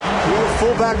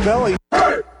fullback belly. 3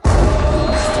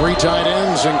 tight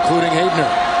ends, including Haebner.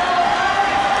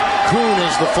 Kuhn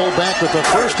is the fullback with the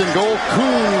first and goal.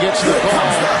 Kuhn gets the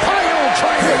ball. Pyle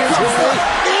driving his way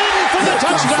in for the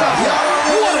touchdown.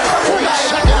 What a great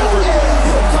second effort.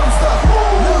 Here comes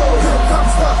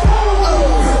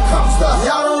the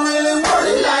y'all don't really want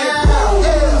it like that.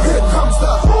 Here comes the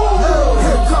y'all don't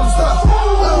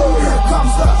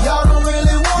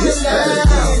really want it like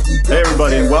that. Hey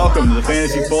everybody, and welcome to the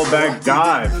Fantasy Fullback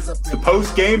Dive, the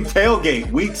post-game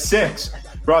tailgate, Week 6,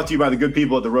 brought to you by the good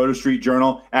people at the Roto Street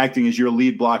Journal, acting as your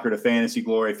lead blocker to fantasy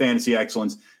glory, fantasy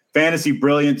excellence, fantasy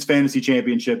brilliance, fantasy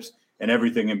championships, and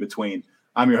everything in between.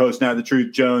 I'm your host, Nat the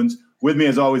Truth Jones. With me,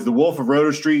 as always, the Wolf of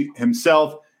Roto Street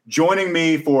himself, joining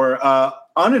me for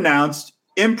unannounced,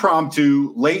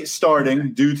 impromptu, late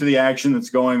starting due to the action that's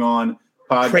going on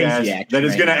podcast that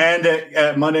is going to end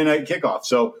at Monday Night Kickoff.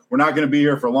 So we're not going to be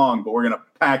here for long, but we're going to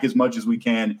pack as much as we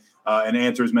can and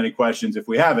answer as many questions if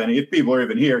we have any, if people are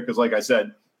even here, because like I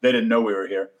said, they didn't know we were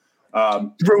here.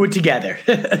 Threw it together.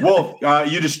 Wolf,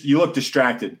 you look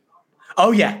distracted.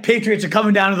 Oh, yeah. Patriots are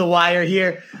coming down to the wire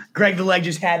here. Greg the Leg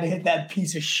just had to hit that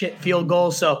piece of shit field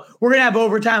goal. So we're going to have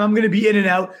overtime. I'm going to be in and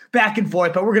out, back and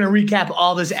forth, but we're going to recap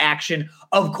all this action,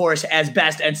 of course, as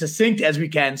best and succinct as we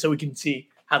can so we can see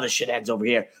how the shit ends over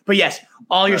here. But yes,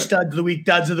 all your studs of the week,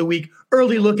 duds of the week,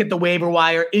 early look at the waiver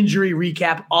wire, injury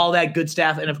recap, all that good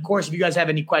stuff. And of course, if you guys have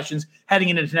any questions heading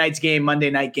into tonight's game, Monday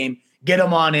night game, get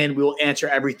them on in. We will answer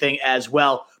everything as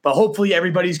well. But hopefully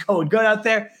everybody's going good out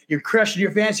there. You're crushing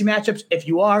your fantasy matchups. If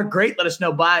you are, great. Let us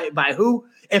know by who.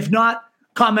 If not,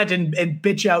 comment and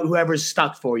bitch out whoever's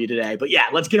stuck for you today. But yeah,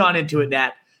 let's get on into it,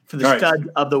 Nat, for the stud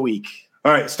of the week.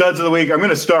 All right, studs of the week. I'm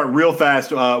going to start real fast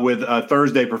with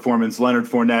Thursday performance. Leonard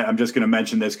Fournette, I'm just going to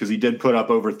mention this because he did put up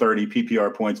over 30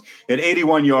 PPR points. He had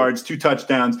 81 yards, 2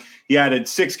 touchdowns. He added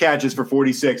 6 catches for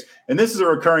 46. And this is a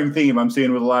recurring theme I'm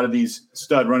seeing with a lot of these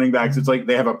stud running backs. It's like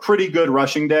they have a pretty good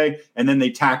rushing day, and then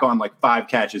they tack on like 5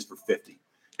 catches for 50.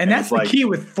 And that's the key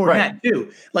with Fournette,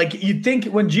 too. Like, you'd think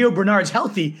when Gio Bernard's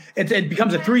healthy, it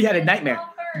becomes a 3-headed nightmare.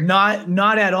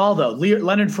 Not at all, though.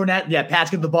 Leonard Fournette, yeah, Pat's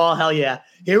got the ball. Hell yeah.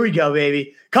 Here we go,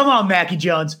 baby. Come on, Mackie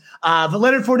Jones. But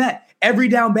Leonard Fournette, every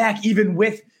down back, even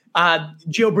with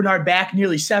Gio Bernard back,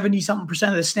 nearly 70-something%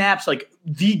 of the snaps, like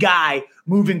the guy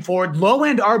moving forward.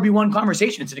 Low-end RB1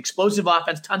 conversation. It's an explosive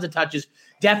offense, tons of touches,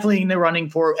 definitely in the running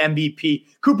for MVP.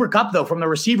 Cooper Kupp, though, from the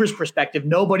receiver's perspective,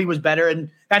 nobody was better, and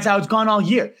that's how it's gone all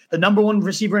year. The number one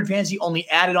receiver in fantasy only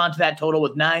added on to that total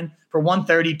with 9 for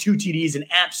 130, 2 TDs, an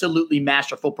absolutely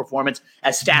masterful performance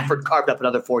as Stafford carved up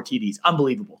another 4 TDs.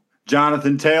 Unbelievable.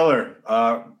 Jonathan Taylor,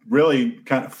 really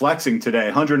kind of flexing today.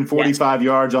 145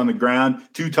 yards on the ground,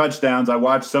 2 touchdowns. I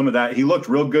watched some of that. He looked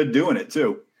real good doing it,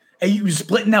 too. And he was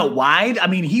splitting out wide. I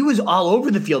mean, he was all over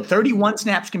the field. 31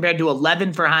 snaps compared to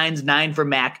 11 for Hines, 9 for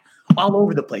Mack, all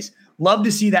over the place. Love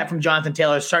to see that from Jonathan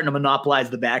Taylor, starting to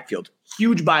monopolize the backfield.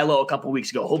 Huge buy low a couple of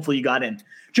weeks ago. Hopefully you got in.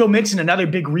 Joe Mixon, another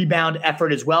big rebound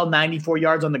effort as well. 94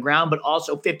 yards on the ground, but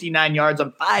also 59 yards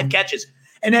on 5 catches.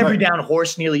 And every down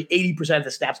horse, nearly 80% of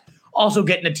the snaps. Also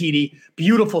getting a TD.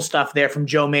 Beautiful stuff there from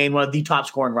Joe Maine, one of the top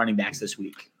scoring running backs this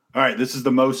week. All right, this is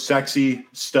the most sexy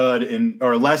stud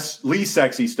least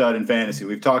sexy stud in fantasy.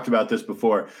 We've talked about this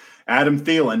before. Adam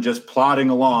Thielen just plodding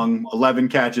along, 11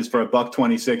 catches for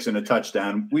 $126 and a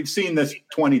touchdown. We've seen this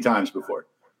 20 times before.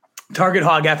 Target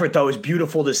hog effort, though, is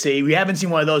beautiful to see. We haven't seen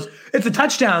one of those. It's a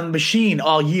touchdown machine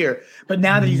all year, but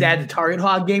now that he's added the target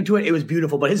hog game to it, it was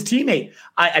beautiful. But his teammate,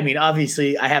 I mean,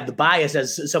 obviously I have the bias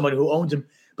as someone who owns him,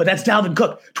 but that's Dalvin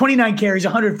Cook. 29 carries,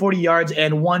 140 yards,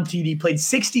 and 1 TD. Played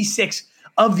 66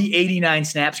 of the 89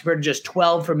 snaps compared to just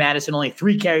 12 for Madison, only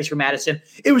 3 carries for Madison.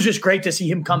 It was just great to see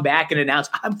him come back and announce,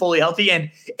 I'm fully healthy, and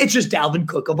it's just Dalvin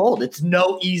Cook of old. It's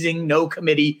no easing, no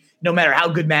committee. No matter how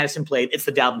good Madison played, it's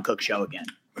the Dalvin Cook show again.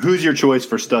 Who's your choice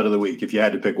for stud of the week if you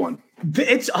had to pick one?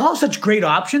 It's all such great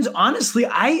options. Honestly,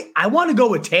 I want to go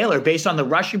with Taylor based on the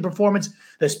rushing performance,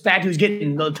 the fact he was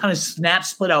getting a ton of snaps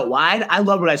split out wide. I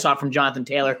love what I saw from Jonathan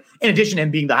Taylor, in addition to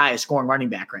him being the highest scoring running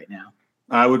back right now.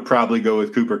 I would probably go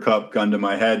with Cooper Kupp, gun to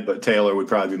my head, but Taylor would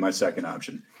probably be my second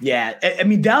option. Yeah, I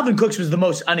mean, Dalvin Cook's was the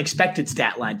most unexpected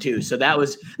stat line, too. So that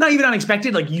was not even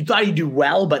unexpected. Like, you thought he'd do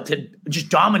well, but to just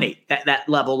dominate that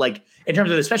level, like, in terms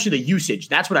of especially the usage,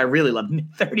 that's what I really love.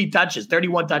 30 touches,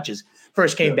 31 touches,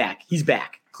 first came back. He's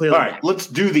back. Clearly All right, back. Let's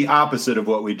do the opposite of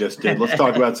what we just did. Let's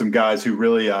talk about some guys who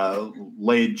really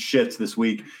laid shits this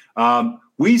week.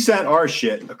 We sent our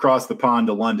shit across the pond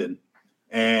to London,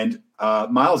 and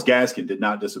Myles Gaskin did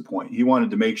not disappoint. He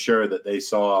wanted to make sure that they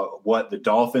saw what the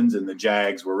Dolphins and the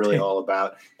Jags were really all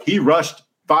about. He rushed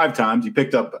 5 times. He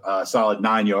picked up a solid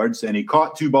 9 yards, and he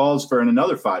caught 2 balls for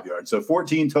another 5 yards. So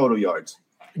 14 total yards.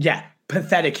 Yeah,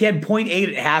 pathetic. He had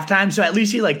 0.8 at halftime, so at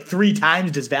least he 3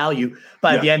 times his value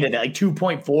by the end of it,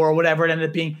 2.4 or whatever it ended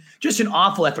up being. Just an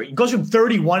awful effort. He goes from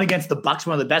 31 against the Bucs,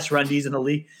 one of the best run Ds in the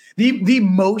league. The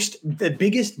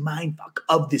biggest mindfuck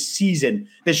of the season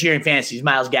this year in fantasy is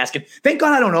Myles Gaskin. Thank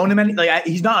God I don't own him.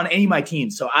 He's not on any of my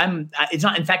teams, so it's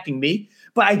not infecting me.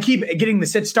 But I keep getting the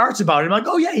sit starts about it. I'm like,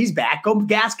 oh yeah, he's back. Go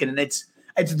Gaskin, and it's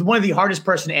one of the hardest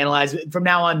person to analyze. From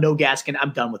now on, no Gaskin.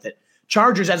 I'm done with it.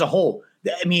 Chargers as a whole.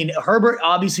 I mean, Herbert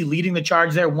obviously leading the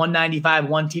charge there. 195,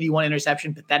 1 TD, 1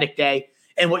 interception. Pathetic day.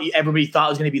 And what everybody thought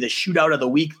was going to be the shootout of the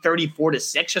week,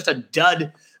 34-6. Just a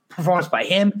dud performance by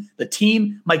him. The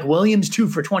team, Mike Williams, 2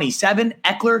 for 27.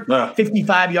 Eckler,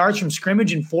 55 yards from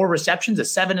scrimmage and 4 receptions, a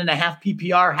 7.5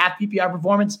 PPR, half PPR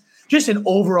performance. Just an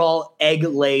overall egg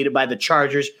laid by the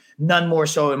Chargers. None more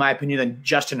so, in my opinion, than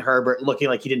Justin Herbert looking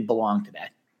like he didn't belong today.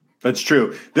 That's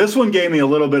true. This one gave me a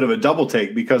little bit of a double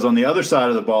take because on the other side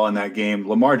of the ball in that game,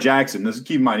 Lamar Jackson,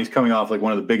 keep in mind, he's coming off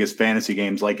one of the biggest fantasy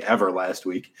games ever last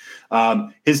week.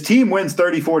 His team wins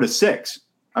 34-6.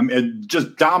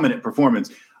 Just dominant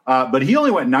performance. But he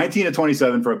only went 19 of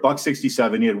 27 for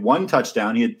 $167. He had 1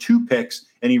 touchdown. He had 2 picks,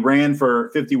 and he ran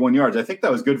for 51 yards. I think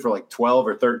that was good for 12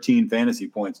 or 13 fantasy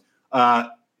points.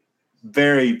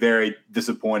 Very, very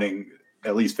disappointing,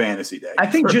 at least fantasy day. I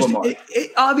think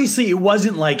obviously it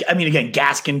wasn't again,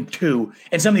 Gaskin too,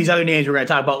 and some of these other names we're going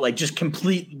to talk about, just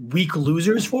complete weak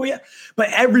losers for you. But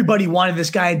everybody wanted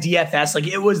this guy in DFS.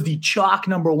 It was the chalk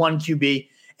number 1 QB,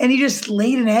 and he just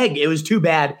laid an egg. It was too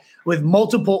bad with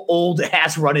multiple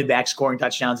old-ass running backs scoring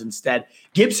touchdowns instead.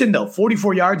 Gibson, though,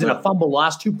 44 yards and a fumble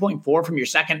loss, 2.4 from your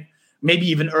second, maybe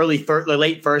even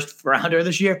late first rounder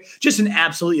this year. Just an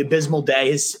absolutely abysmal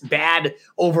day. His bad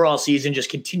overall season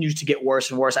just continues to get worse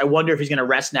and worse. I wonder if he's going to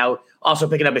rest now. Also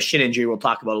picking up a shin injury we'll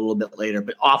talk about a little bit later,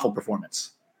 but awful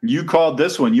performance. You called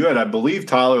this one. You had, I believe,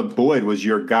 Tyler Boyd was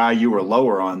your guy you were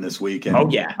lower on this week. And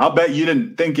I'll bet you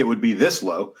didn't think it would be this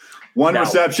low. 1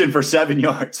 reception for 7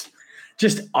 yards.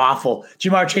 Just awful.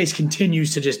 Jamar Chase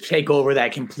continues to just take over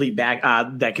that complete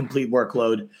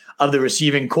workload of the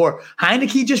receiving core.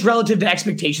 Heineke, just relative to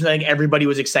expectations, I think everybody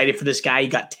was excited for this guy. He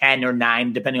got 10 or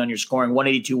 9, depending on your scoring,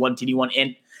 182, 1 TD, 1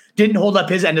 int. Didn't hold up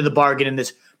his end of the bargain in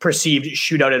this perceived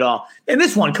shootout at all. And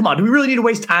this one, come on, do we really need to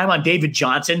waste time on David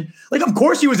Johnson? Of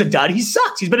course he was a dud. He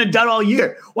sucks. He's been a dud all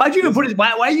year. Why'd you even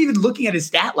why are you even looking at his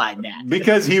stat line, Matt?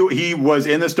 Because he was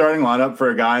in the starting lineup for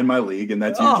a guy in my league, and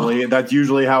that's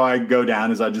usually how I go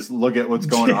down is I just look at what's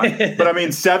going on.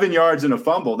 But 7 yards and a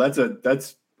fumble,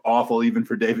 that's awful even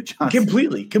for David Johnson.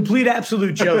 Complete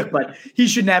absolute joke, but he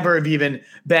should never have even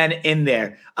been in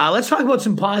there. Let's talk about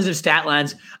some positive stat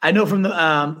lines. I know from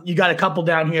the you got a couple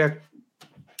down here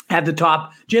at the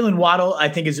top. Jalen Waddle, I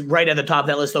think, is right at the top of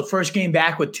that list. Though first game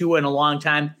back with Tua in a long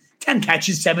time, 10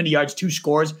 catches, 70 yards, 2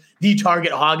 scores, the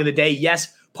target hog of the day.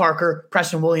 Yes, Parker,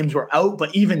 Preston Williams were out,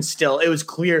 but even still, it was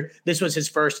clear this was his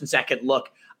first and second look.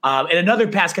 And another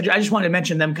pass catcher, I just wanted to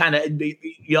mention them kind of,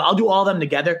 I'll do all of them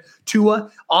together. Tua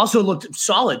also looked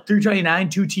solid, 329,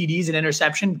 2 TDs, an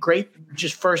interception. Great,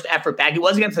 just first effort back. It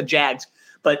was against the Jags,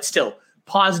 but still,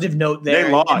 positive note there.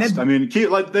 They lost.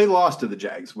 They lost to the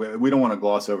Jags. We don't want to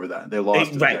gloss over that. They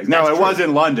lost to the Jags. Now, it was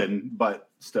in London, but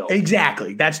still.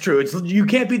 Exactly. That's true. You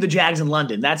can't beat the Jags in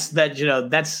London. That's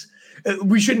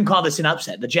we shouldn't call this an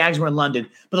upset. The Jags were in London.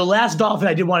 But the last Dolphin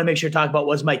I did want to make sure to talk about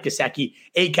was Mike Gesicki.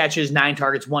 8 catches, 9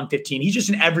 targets, 115. He's just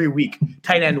an every week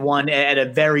tight end 1 at a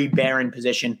very barren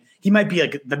position. He might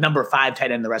be the number 5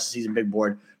 tight end the rest of the season, big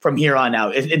board, from here on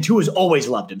out. And Tua's always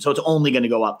loved him, so it's only going to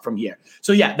go up from here.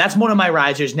 So, yeah, that's one of my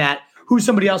risers. Nat, who's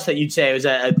somebody else that you'd say was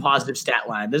a positive stat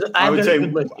line? I would say a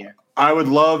good list here. I would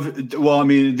love –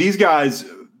 these guys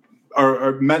 –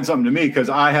 or meant something to me because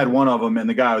I had one of them and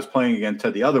the guy I was playing against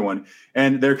had the other one,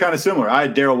 and they're kind of similar. I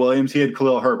had Darrell Williams, he had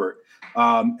Khalil Herbert,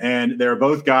 and they're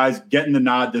both guys getting the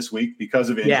nod this week because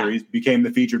of injuries, became the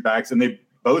featured backs, and they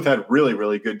both had really,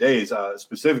 really good days,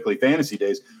 specifically fantasy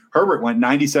days. Herbert went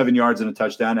 97 yards and a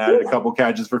touchdown, added a couple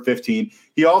catches for 15.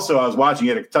 He also, I was watching, he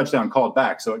had a touchdown called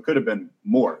back, so it could have been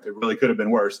more. It really could have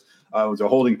been worse. It was a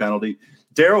holding penalty.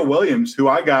 Darrell Williams, who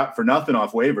I got for nothing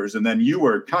off waivers, and then you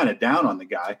were kind of down on the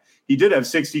guy. He did have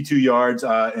 62 yards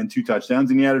and 2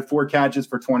 touchdowns, and he added 4 catches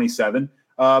for 27,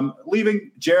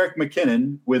 leaving Jerick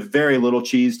McKinnon with very little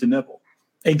cheese to nibble.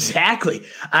 Exactly.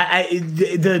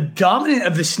 The dominant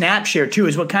of the snap share, too,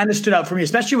 is what kind of stood out for me,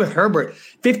 especially with Herbert.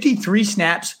 53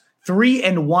 snaps, 3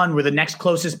 and 1 were the next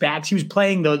closest backs. He was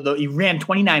playing he ran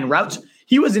 29 routes.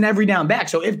 He was an every down back.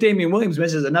 So if Damian Williams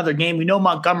misses another game, we know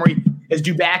Montgomery is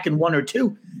due back in 1 or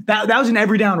 2. that was an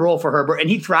every down role for Herbert, and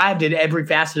he thrived in every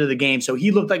facet of the game. So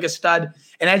he looked like a stud.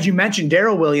 And as you mentioned,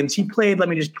 Darrell Williams, he played. Let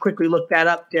me just quickly look that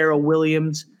up. Darrell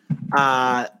Williams.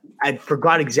 I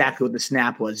forgot exactly what the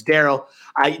snap was. Darrell,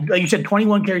 like you said,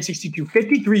 21 carries, 62,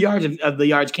 53 yards of the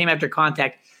yards came after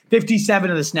contact.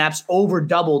 57 of the snaps over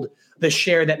doubled the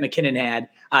share that McKinnon had.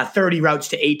 30 routes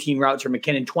to 18 routes for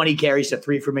McKinnon, 20 carries to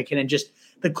 3 for McKinnon. Just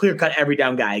the clear-cut every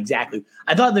down guy. Exactly.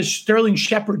 I thought the Sterling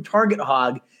Shepard target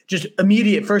hog, just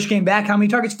immediate first game back, how many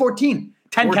targets? 14.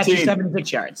 10 catches,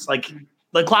 76 yards. Like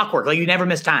clockwork. Like you never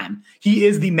miss time. He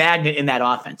is the magnet in that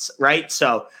offense, right?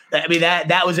 So, I mean,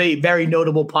 that was a very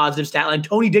notable positive stat line.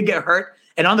 Tony did get hurt.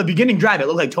 And on the beginning drive, it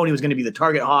looked like Tony was going to be the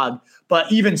target hog.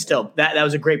 But even still, that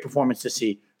was a great performance to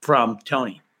see from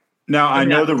Tony. Now, I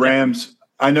know the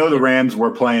Rams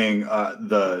were playing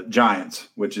the Giants,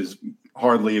 which is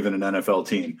hardly even an NFL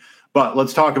team. But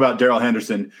let's talk about Darrell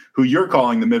Henderson, who you're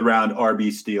calling the mid-round RB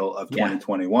steal of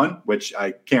 2021, which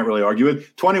I can't really argue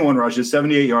with. 21 rushes,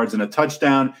 78 yards, and a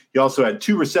touchdown. He also had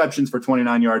 2 receptions for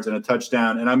 29 yards and a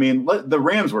touchdown. And, I mean, the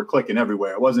Rams were clicking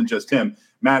everywhere. It wasn't just him.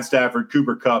 Matt Stafford,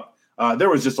 Cooper Kupp. There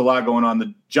was just a lot going on.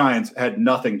 The Giants had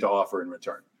nothing to offer in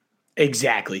return.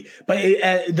 Exactly. But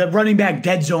the running back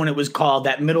dead zone, it was called,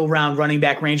 that middle round running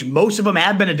back range. Most of them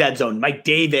have been a dead zone. Mike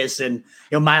Davis and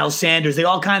Miles Sanders, they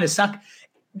all kind of suck.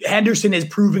 Henderson is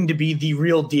proving to be the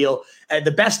real deal.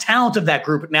 The best talent of that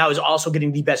group now is also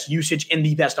getting the best usage in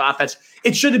the best offense.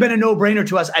 It should have been a no-brainer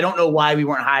to us. I don't know why we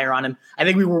weren't higher on him. I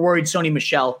think we were worried Sony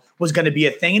Michel was going to be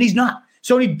a thing, and he's not.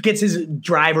 Sony gets his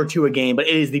drive or two a game, but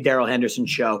it is the Darrell Henderson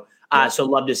show. So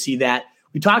love to see that.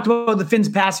 We talked about the Finns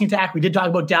passing attack. We did talk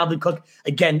about Dalvin Cook.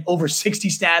 Again, over 60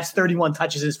 stats, 31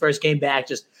 touches his first game back.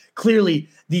 Just clearly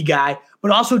the guy.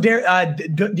 But also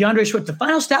DeAndre Swift. The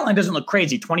final stat line doesn't look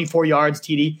crazy. 24 yards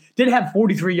TD. Did have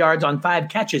 43 yards on 5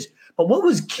 catches. But what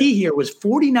was key here was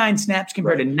 49 snaps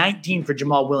compared to 19 for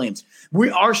Jamal Williams.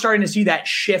 We are starting to see that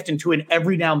shift into an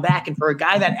every down back. And for a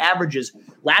guy that averages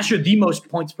last year the most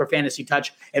points per fantasy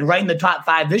touch and right in the top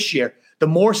 5 this year, the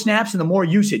more snaps and the more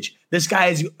usage, this guy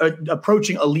is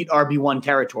approaching elite RB1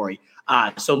 territory.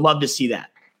 So love to see that.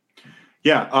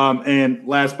 Yeah. And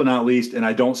last but not least, and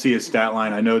I don't see his stat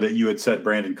line. I know that you had said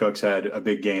Brandon Cooks had a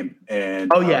big game.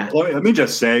 And let me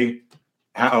just say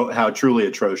how truly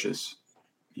atrocious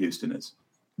Houston is.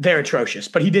 They're atrocious,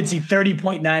 but he did see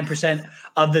 30.9%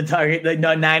 of the target,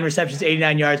 9 receptions,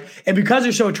 89 yards. And because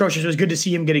they're so atrocious, it was good to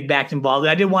see him getting back involved.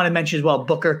 I did want to mention as well,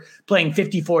 Booker playing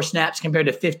 54 snaps compared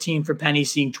to 15 for Penny,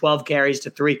 seeing 12 carries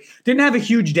to 3. Didn't have a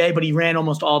huge day, but he ran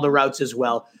almost all the routes as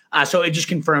well. So it just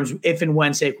confirms if and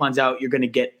when Saquon's out, you're going to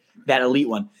get that elite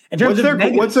one. In terms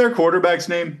what's their quarterback's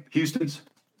name? Houston's?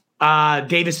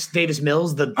 Davis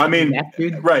Mills.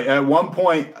 Right. At one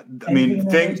point,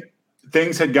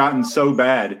 things had gotten so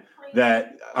bad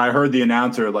that I heard the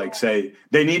announcer say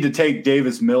they need to take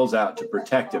Davis Mills out to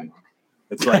protect him.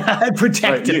 It's like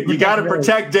protect him. You got to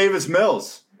protect Davis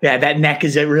Mills. Yeah, that neck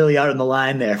is really out on the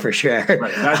line there for sure.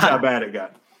 Right. That's how bad it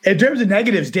got. In terms of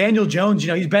negatives, Daniel Jones,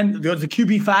 he's been the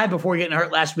QB5 before getting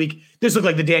hurt last week. This looked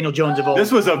like the Daniel Jones of old.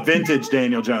 This was a vintage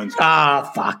Daniel Jones.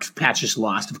 Fuck. Patch just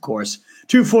lost, of course.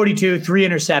 242, 3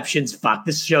 interceptions. Fuck.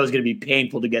 This show is going to be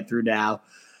painful to get through now.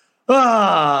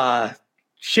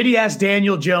 Shitty ass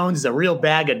Daniel Jones is a real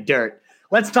bag of dirt.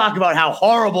 Let's talk about how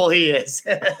horrible he is.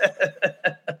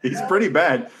 He's pretty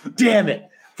bad. Damn it.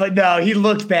 But no, he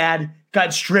looked bad.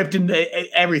 Got stripped and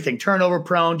everything. Turnover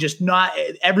prone. Just not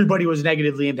everybody was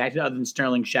negatively impacted other than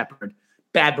Sterling Shepard.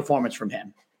 Bad performance from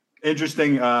him.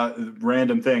 Interesting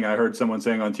random thing I heard someone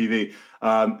saying on TV.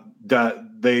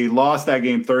 They lost that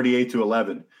game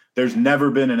 38-11. There's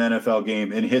never been an NFL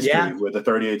game in history with a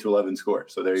 38-11 score.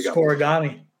 So there you go.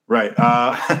 Scoregami. Right.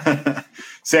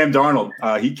 Sam Darnold,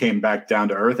 he came back down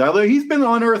to earth. He's been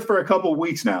on earth for a couple of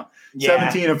weeks now.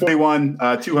 17 of 41,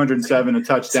 207, a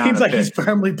touchdown. Seems like he's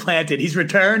firmly planted. He's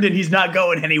returned and he's not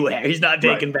going anywhere. He's not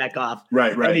taking back off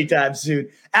anytime soon.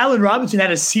 Allen Robinson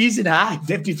had a season high,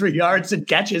 53 yards and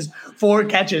catches, 4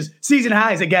 catches. Season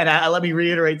highs. Again, let me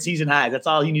reiterate season highs. That's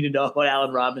all you need to know about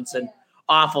Allen Robinson.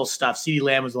 Awful stuff. CeeDee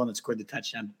Lamb was the one that scored the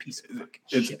touchdown. Piece of fucking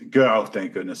shit. Oh,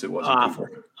 thank goodness it wasn't.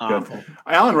 Awful.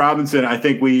 Allen Robinson, I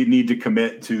think we need to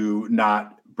commit to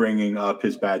not bringing up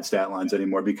his bad stat lines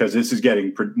anymore because this is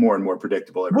getting more and more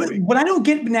predictable every week. What I don't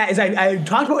get is I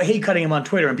talked about hate cutting him on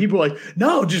Twitter, and people are like,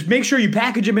 no, just make sure you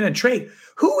package him in a trade.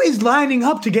 Who is lining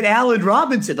up to get Allen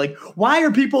Robinson? Why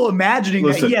are people imagining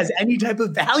that he has any type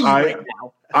of value right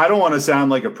now? I don't want to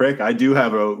sound like a prick. I do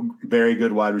have a very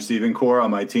good wide receiving core on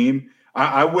my team.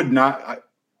 I wouldn't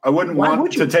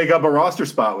want to take up a roster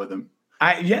spot with him.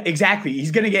 Yeah, exactly.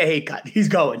 He's going to get hate cut. He's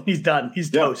going. He's done. He's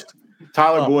toast.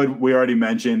 Tyler Boyd, we already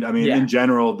mentioned. I mean, Yeah. in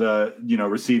general, the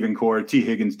receiving core, T.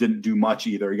 Higgins didn't do much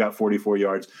either. He got 44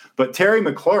 yards. But Terry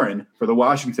McLaurin for the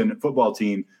Washington football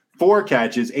team, 4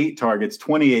 catches, 8 targets,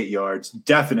 28 yards.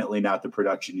 Definitely not the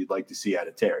production you'd like to see out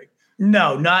of Terry.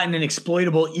 No, not in an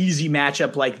exploitable, easy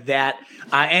matchup like that.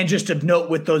 And just of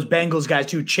note with those Bengals guys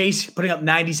too, Chase putting up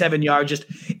 97 yards.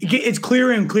 It's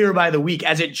clearer and clearer by the week,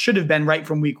 as it should have been right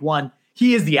from week 1.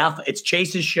 He is the alpha. It's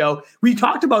Chase's show. We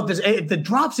talked about this. If the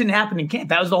drops didn't happen in camp,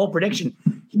 that was the whole prediction.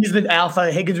 He's the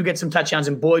alpha. Higgins would get some touchdowns,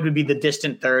 and Boyd would be the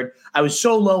distant third. I was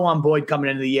so low on Boyd coming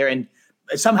into the year, and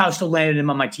somehow still landed him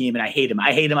on my team, and I hate him.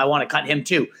 I want to cut him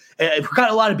too. I've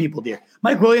cut a lot of people there.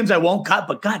 Mike Williams, I won't cut,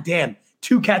 but goddamn.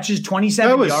 2 catches,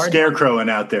 27 yards. That was scarecrowing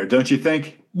out there, don't you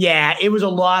think? Yeah, it was a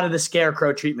lot of the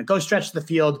scarecrow treatment. Go stretch the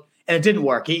field, and it didn't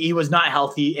work. He was not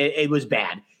healthy. It was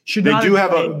bad. They do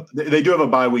have a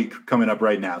bye week coming up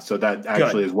right now, so that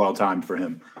actually is well timed for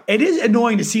him. It is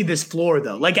annoying to see this floor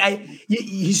though. Like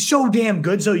he's so damn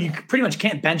good, so you pretty much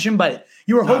can't bench him. But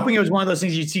you were hoping it was one of those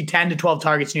things you'd see 10 to 12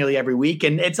 targets nearly every week,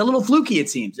 and it's a little fluky. It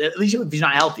seems, at least if he's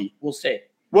not healthy. We'll see.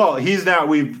 Well,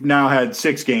 we've now had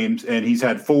 6 games, and he's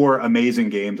had 4 amazing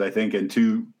games, I think, and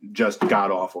 2 just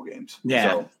god-awful games.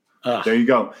 Yeah. So there you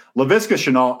go. Laviska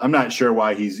Shenault, I'm not sure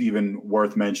why he's even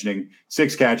worth mentioning.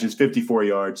 6 catches, 54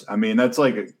 yards. I mean, that's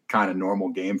like a kind of normal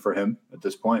game for him at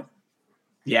this point.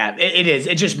 Yeah, it is.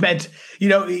 It just meant,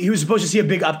 he was supposed to see a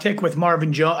big uptick with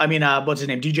Marvin Jones. I mean, what's his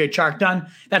name? DJ Chark done.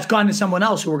 That's gone to someone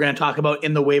else who we're going to talk about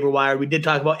in the waiver wire. We did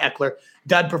talk about Eckler,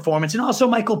 dud performance, and also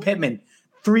Michael Pittman.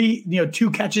 2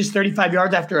 catches, 35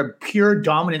 yards after a pure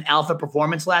dominant alpha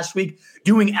performance last week,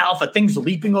 doing alpha things,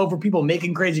 leaping over people,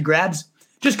 making crazy grabs,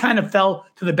 just kind of fell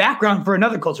to the background for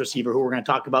another Colts receiver who we're going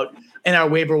to talk about in our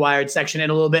waiver wired section in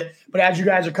a little bit. But as you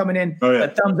guys are coming in,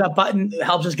 the thumbs up button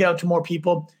helps us get out to more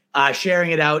people.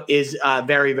 Sharing it out is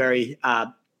very, very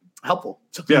helpful.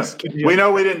 So yes, we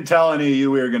know we didn't tell any of you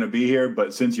we were going to be here,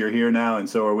 but since you're here now and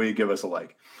so are we, give us a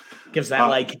like. Give us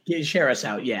that share us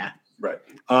out. Yeah. Right.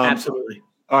 Absolutely.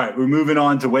 All right, we're moving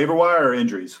on to waiver wire or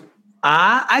injuries?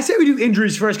 I say we do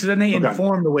injuries first because then they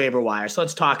inform the waiver wire. So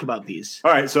let's talk about these.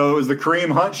 All right, so it was the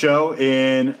Kareem Hunt show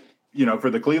for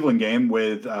the Cleveland game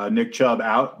with Nick Chubb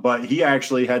out, but he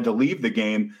actually had to leave the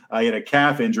game. He had a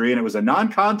calf injury, and it was a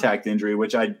non-contact injury,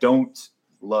 which I don't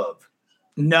love.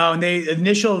 No, and the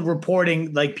initial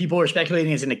reporting, people were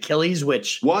speculating is an Achilles,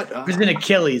 which if it's an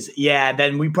Achilles,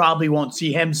 then we probably won't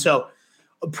see him. So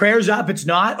prayers up. It's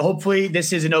not. Hopefully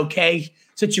this is an okay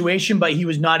situation, but he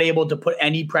was not able to put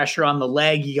any pressure on the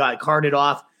leg. He got carted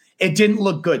off. It didn't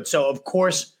look good. So, of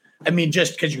course,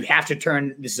 just because you have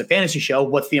to this is a fantasy show,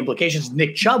 what's the implications?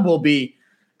 Nick Chubb will be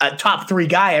a top 3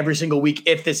 guy every single week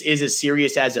if this is as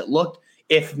serious as it looked,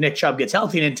 if Nick Chubb gets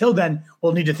healthy. And until then,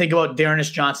 we'll need to think about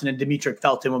Darnus Johnson and Demetric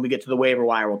Felton when we get to the waiver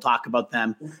wire. We'll talk about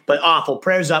them. But awful.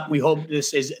 Prayers up. We hope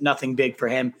this is nothing big for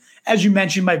him. As you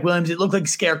mentioned, Mike Williams, it looked like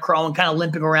scarecrow and kind of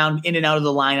limping around in and out of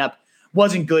the lineup.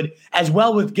 Wasn't good. As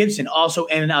well with Gibson, also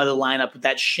in and out of the lineup with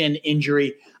that shin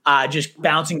injury, just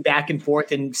bouncing back and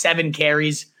forth, and 7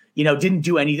 carries, didn't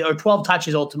do anything, or 12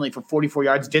 touches ultimately for 44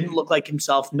 yards. Didn't look like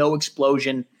himself. No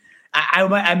explosion. I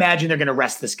imagine they're going to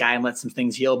rest this guy and let some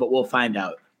things heal, but we'll find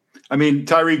out. I mean,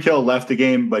 Tyreek Hill left the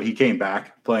game, but he came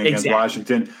back playing against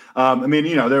Washington.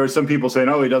 There were some people saying,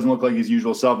 he doesn't look like his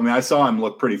usual self. I mean, I saw him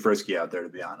look pretty frisky out there, to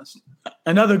be honest.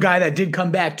 Another guy that did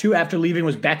come back, too, after leaving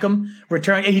was Beckham.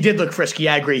 Returning, and he did look frisky.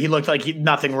 I agree. He looked like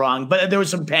nothing wrong, but there was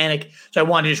some panic. So I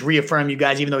wanted to just reaffirm you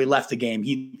guys, even though he left the game.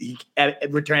 He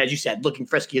returned, as you said, looking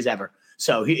frisky as ever.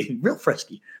 So he real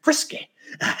frisky.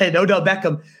 And Odell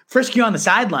Beckham, frisky on the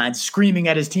sidelines, screaming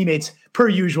at his teammates per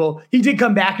usual. He did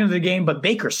come back into the game, but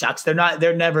Baker sucks. They've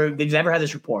never had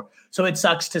this rapport. So it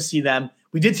sucks to see them.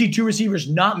 We did see 2 receivers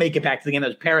not make it back to the game. That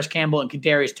was Paris Campbell and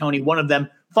Kadarius Toney. One of them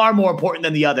far more important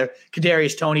than the other.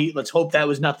 Kadarius Toney, let's hope that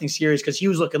was nothing serious because he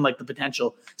was looking like the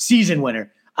potential season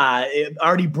winner. It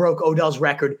already broke Odell's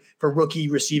record for rookie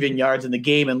receiving yards in the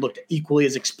game and looked equally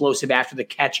as explosive after the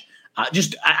catch.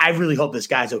 I really hope this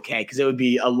guy's okay because it would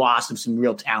be a loss of some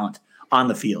real talent on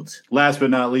the field. Last but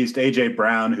not least, A.J.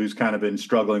 Brown, who's kind of been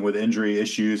struggling with injury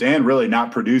issues and really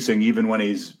not producing even when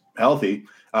he's healthy.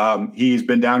 He's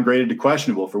been downgraded to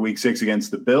questionable for week 6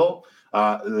 against the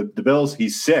Bills.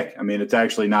 He's sick. I mean, it's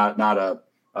actually not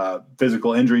a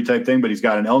physical injury type thing, but he's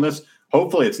got an illness.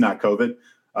 Hopefully it's not COVID.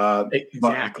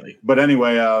 Exactly. But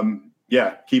anyway,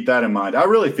 Yeah, keep that in mind. I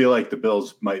really feel like the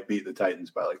Bills might beat the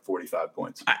Titans by like 45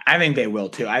 points. I think they will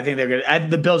too. I think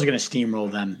the Bills are going to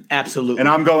steamroll them. Absolutely. And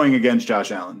I'm going against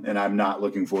Josh Allen, and I'm not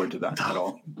looking forward to that at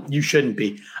all. You shouldn't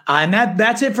be. And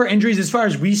that's it for injuries as far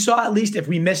as we saw, at least. If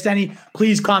we missed any,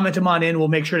 please comment them on in. We'll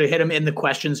make sure to hit them in the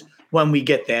questions when we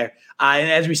get there. And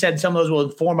as we said, some of those will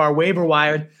inform our waiver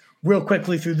wire. Real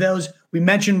quickly through those, we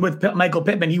mentioned with Michael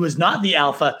Pittman, he was not the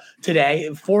alpha today.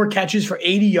 4 catches for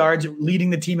 80 yards. Leading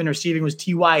the team in receiving was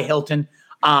T.Y. Hilton.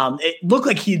 It looked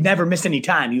like he'd never missed any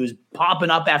time. He was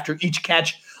popping up after each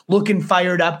catch, looking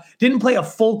fired up. Didn't play a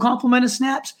full complement of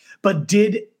snaps, but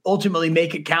did ultimately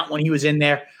make it count when he was in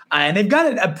there. And they've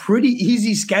got a pretty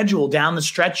easy schedule down the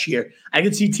stretch here. I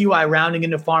could see T.Y. rounding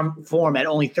into form at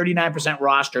only 39%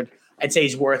 rostered. I'd say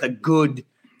he's worth a good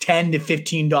 $10 to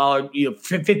 $15,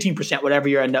 15%, whatever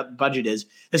your end up budget is.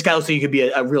 This guy looks like he could be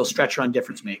a real stretch run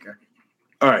difference maker.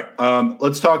 All right.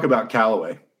 Let's talk about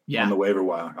Callaway Yeah. on the waiver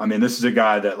wire. I mean, this is a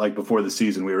guy that, like, before the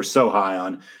season we were so high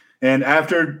on. And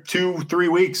after 2-3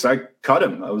 weeks, I cut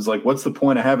him. I was like, what's the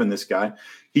point of having this guy?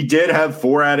 He did have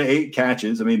 4 out of 8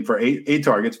 catches. I mean, for eight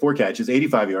targets, 4 catches,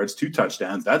 85 yards, 2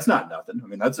 touchdowns. That's not nothing. I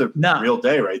mean, that's a real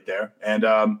day right there. And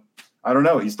I don't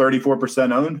know. He's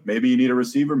 34% owned. Maybe you need a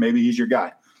receiver. Maybe he's your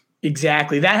guy.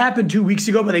 Exactly. That happened 2 weeks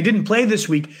ago, but they didn't play this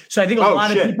week. So I think a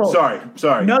lot of people.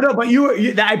 Sorry. No, but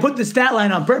I put the stat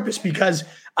line on purpose because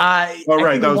that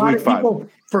was week 5. People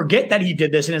forget that he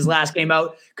did this in his last game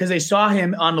out because they saw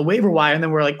him on the waiver wire and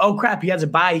then we're like, oh crap, he has a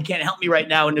bye. He can't help me right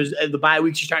now. And there's the bye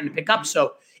weeks he's starting to pick up.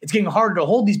 So it's getting harder to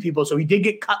hold these people. So he did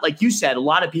get cut, like you said. A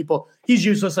lot of people, he's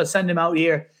useless. Let's send him out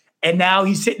here. And now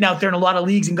he's sitting out there in a lot of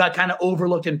leagues and got kind of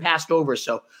overlooked and passed over.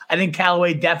 So I think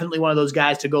Callaway definitely one of those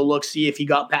guys to go look, see if he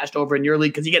got passed over in your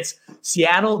league because he gets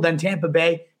Seattle, then Tampa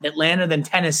Bay, Atlanta, then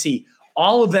Tennessee.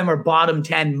 All of them are bottom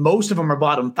 10. Most of them are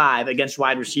bottom 5 against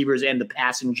wide receivers and the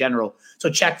pass in general. So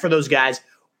check for those guys.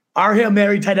 Our Hail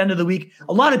Mary tight end of the week.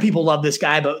 A lot of people love this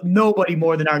guy, but nobody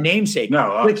more than our namesake.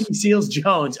 Ricky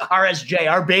Seals-Jones, RSJ,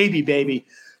 our baby.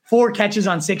 4 catches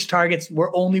on 6 targets.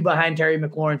 We're only behind Terry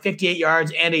McLaurin, 58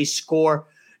 yards and a score.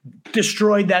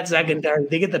 Destroyed that secondary.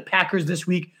 They get the Packers this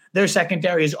week. Their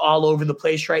secondary is all over the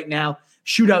place right now.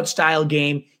 Shootout style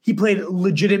game. He played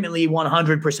legitimately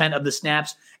 100% of the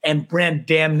snaps and ran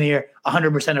damn near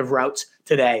 100% of routes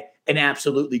today. An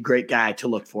absolutely great guy to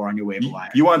look for on your waiver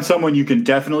wire. You want someone you can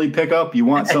definitely pick up. You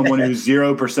want someone who's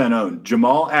 0% owned.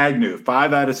 Jamal Agnew,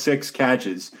 5 out of 6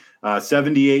 catches.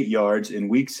 78 yards in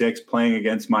week 6 playing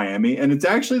against Miami. And it's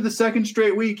actually the second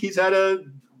straight week he's had a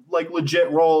legit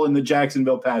role in the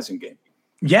Jacksonville passing game.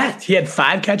 Yeah, he had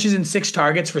 5 catches and 6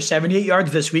 targets for 78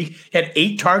 yards this week. He had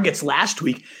 8 targets last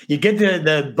week. You get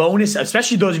the bonus,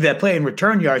 especially those of you that play in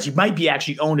return yards. He might be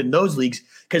actually owned in those leagues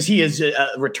because he is a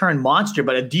return monster,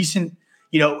 but a decent,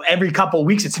 every couple of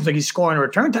weeks it seems like he's scoring a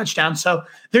return touchdown. So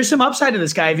there's some upside to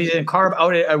this guy if he's going to carve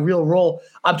out a real role.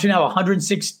 Up to now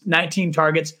 106, 19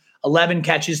 targets. 11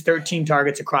 catches, 13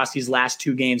 targets across these last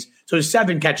 2 games. So there's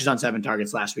 7 catches on 7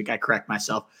 targets last week. I correct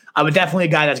myself. But definitely a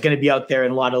guy that's going to be out there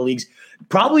in a lot of leagues.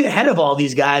 Probably ahead of all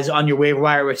these guys on your waiver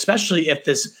wire, especially if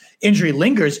this injury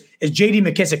lingers, is J.D.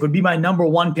 McKissic would be my number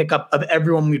 1 pickup of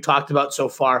everyone we've talked about so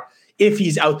far. If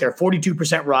he's out there, 42%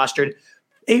 rostered,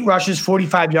 8 rushes,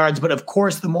 45 yards. But of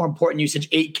course, the more important usage,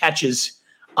 8 catches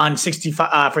on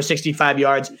 65 for 65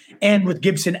 yards. And with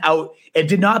Gibson out, it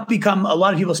did not become, a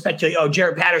lot of people speculate,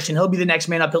 Jarrett Patterson, he'll be the next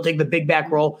man up. He'll take the big back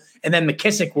role. And then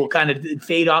McKissic will kind of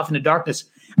fade off into darkness.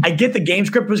 I get the game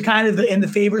script was kind of in the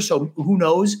favor, so who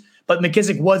knows? But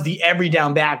McKissic was the every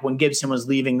down back when Gibson was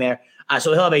leaving there.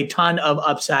 So he'll have a ton of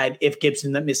upside if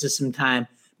Gibson misses some time.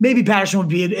 Maybe Patterson would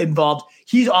be involved.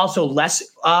 He's also less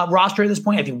roster at this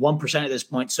point, I think 1% at this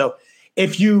point. So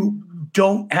if you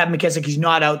don't have McKissic, he's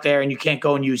not out there and you can't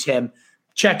go and use him,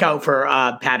 check out for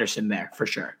Patterson there for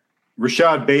sure.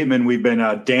 Rashad Bateman, we've been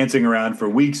dancing around for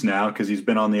weeks now because he's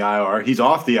been on the IR. He's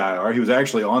off the IR. He was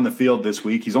actually on the field this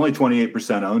week. He's only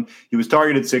 28% owned. He was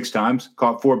targeted 6 times,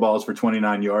 caught 4 balls for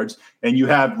 29 yards, and you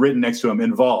have written next to him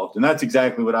involved. And that's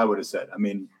exactly what I would have said. I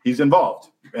mean, he's involved.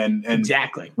 And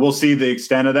exactly. We'll see the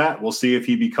extent of that. We'll see if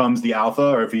he becomes the alpha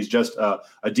or if he's just a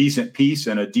decent piece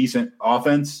and a decent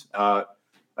offense.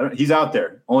 He's out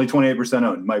there. Only 28%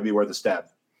 owned. Might be worth a stab.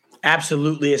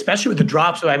 Absolutely, especially with the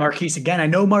drops by Marquise again. I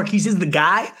know Marquise is the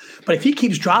guy, but if he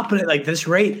keeps dropping it like this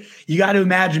rate, you got to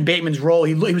imagine Bateman's role.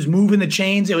 He was moving the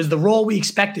chains. It was the role we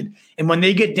expected. And when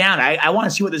they get down, I want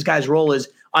to see what this guy's role is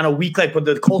on a week like what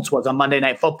the Colts was on Monday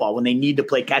Night Football when they need to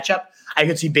play catch-up. I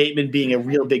could see Bateman being a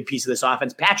real big piece of this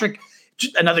offense. Patrick,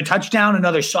 another touchdown,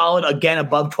 another solid, again,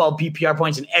 above 12 PPR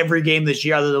points in every game this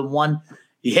year other than one.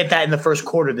 He hit that in the first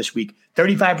quarter this week.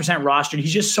 35% rostered.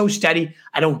 He's just so steady.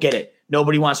 I don't get it.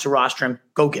 Nobody wants to roster him.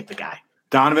 Go get the guy.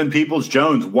 Donovan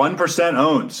Peoples-Jones, 1%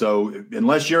 owned. So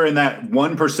unless you're in that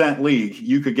 1% league,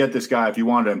 you could get this guy if you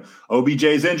wanted him.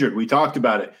 OBJ's injured. We talked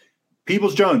about it.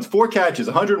 Peoples-Jones, 4 catches,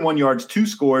 101 yards, 2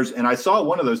 scores. And I saw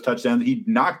one of those touchdowns. He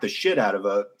knocked the shit out of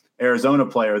a Arizona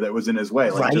player that was in his way.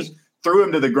 Like, just threw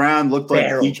him to the ground, looked like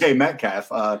DK Metcalf.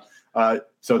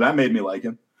 So that made me like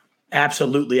him.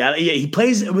 Absolutely. He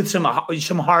plays with some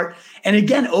heart. And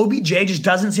again, OBJ just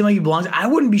doesn't seem like he belongs. I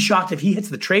wouldn't be shocked if he hits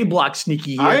the trade block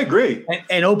sneaky here. I agree.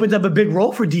 And opens up a big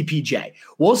role for DPJ.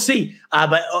 We'll see.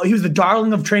 But he was the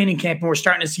darling of training camp, and we're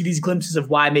starting to see these glimpses of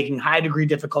why, making high-degree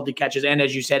difficulty catches. And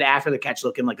as you said, after the catch,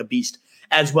 looking like a beast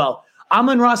as well.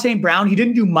 Amon-Ra St. Brown, he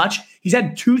didn't do much. He's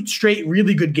had 2 straight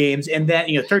really good games, and then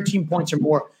 13 points or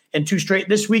more in 2 straight.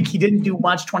 This week, he didn't do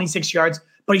much, 26 yards.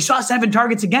 But he saw 7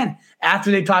 targets again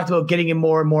after they talked about getting him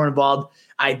more and more involved.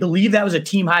 I believe that was a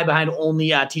team high behind only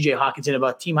TJ Hawkinson,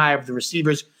 about team high of the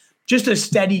receivers. Just a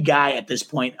steady guy at this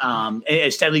point, a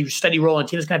steady role in a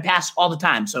team that's going to pass all the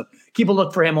time. So keep a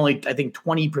look for him. Only, I think,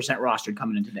 20% rostered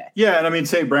coming in today. Yeah, and I mean,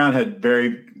 St. Brown had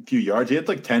very few yards. He had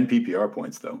like 10 PPR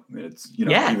points, though. It's,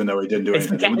 even though he didn't do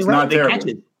anything. It's not terrible.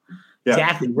 Yeah.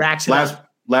 Exactly. Racks it up.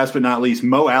 Last but not least,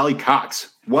 Mo Alley-Cox.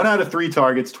 1 out of 3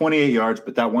 targets, 28 yards,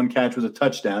 but that one catch was a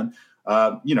touchdown.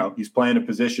 He's playing a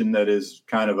position that is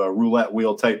kind of a roulette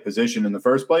wheel type position in the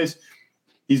first place.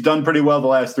 He's done pretty well the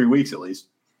last 3 weeks, at least.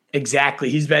 Exactly.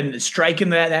 He's been striking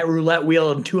that roulette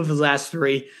wheel in 2 of his last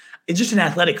 3. It's just an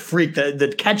athletic freak.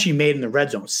 The catch he made in the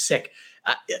red zone was sick.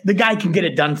 The guy can get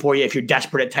it done for you if you're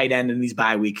desperate at tight end in these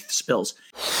bye week spills.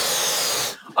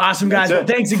 Awesome, guys. Well,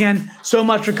 thanks again so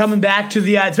much for coming back to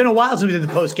the it's been a while since we did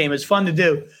the post game. It's fun to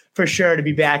do, for sure, to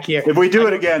be back here. If we do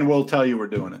it again, we'll tell you we're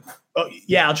doing it. Oh,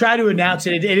 yeah, I'll try to announce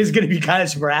it. It is going to be kind of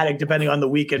sporadic depending on the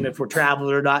weekend if we're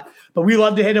traveling or not. But we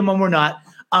love to hit them when we're not.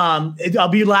 I'll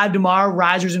be live tomorrow,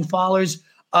 risers and fallers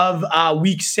of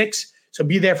week 6. So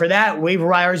be there for that. Waiver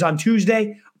wires on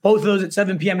Tuesday. Both of those at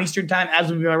 7 p.m. Eastern time, as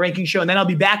will be my ranking show. And then I'll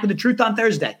be back with the truth on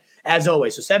Thursday, as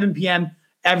always. So 7 p.m.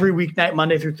 every weeknight,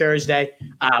 Monday through Thursday.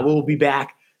 We'll be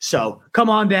back. So come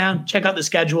on down, check out the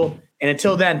schedule. And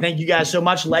until then, thank you guys so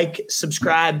much. Like,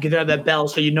 subscribe, get out that bell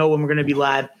so you know when we're going to be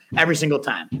live every single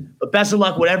time. But best of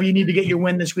luck, whatever you need to get your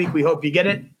win this week. We hope you get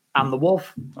it. I'm the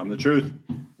Wolf. I'm the Truth.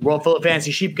 World full of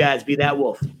fantasy sheep, guys. Be that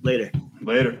wolf. Later.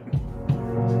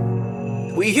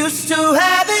 We used to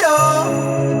have it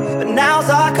all, but now's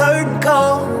our curtain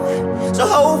call. So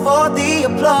hold for the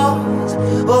applause.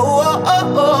 Oh, oh,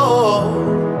 oh,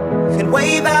 oh. And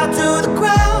wave out to the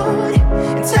crowd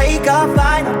and take our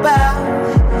final bow.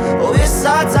 Oh, it's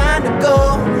our time to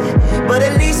go, but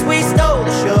at least we stole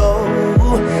the show.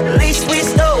 At least we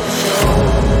stole the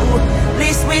show. At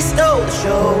least we stole the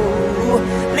show.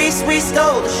 At least we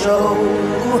stole the show.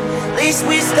 At least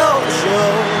we stole the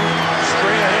show.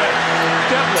 Straight ahead.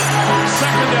 Devlin,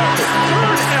 second effort,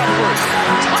 third effort,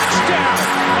 touchdown.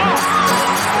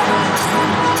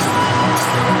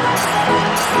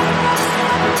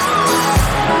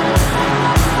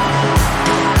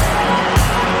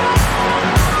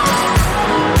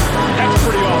 That's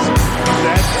pretty awesome.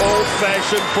 That's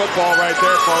old-fashioned football right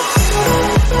there,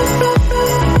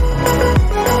 folks.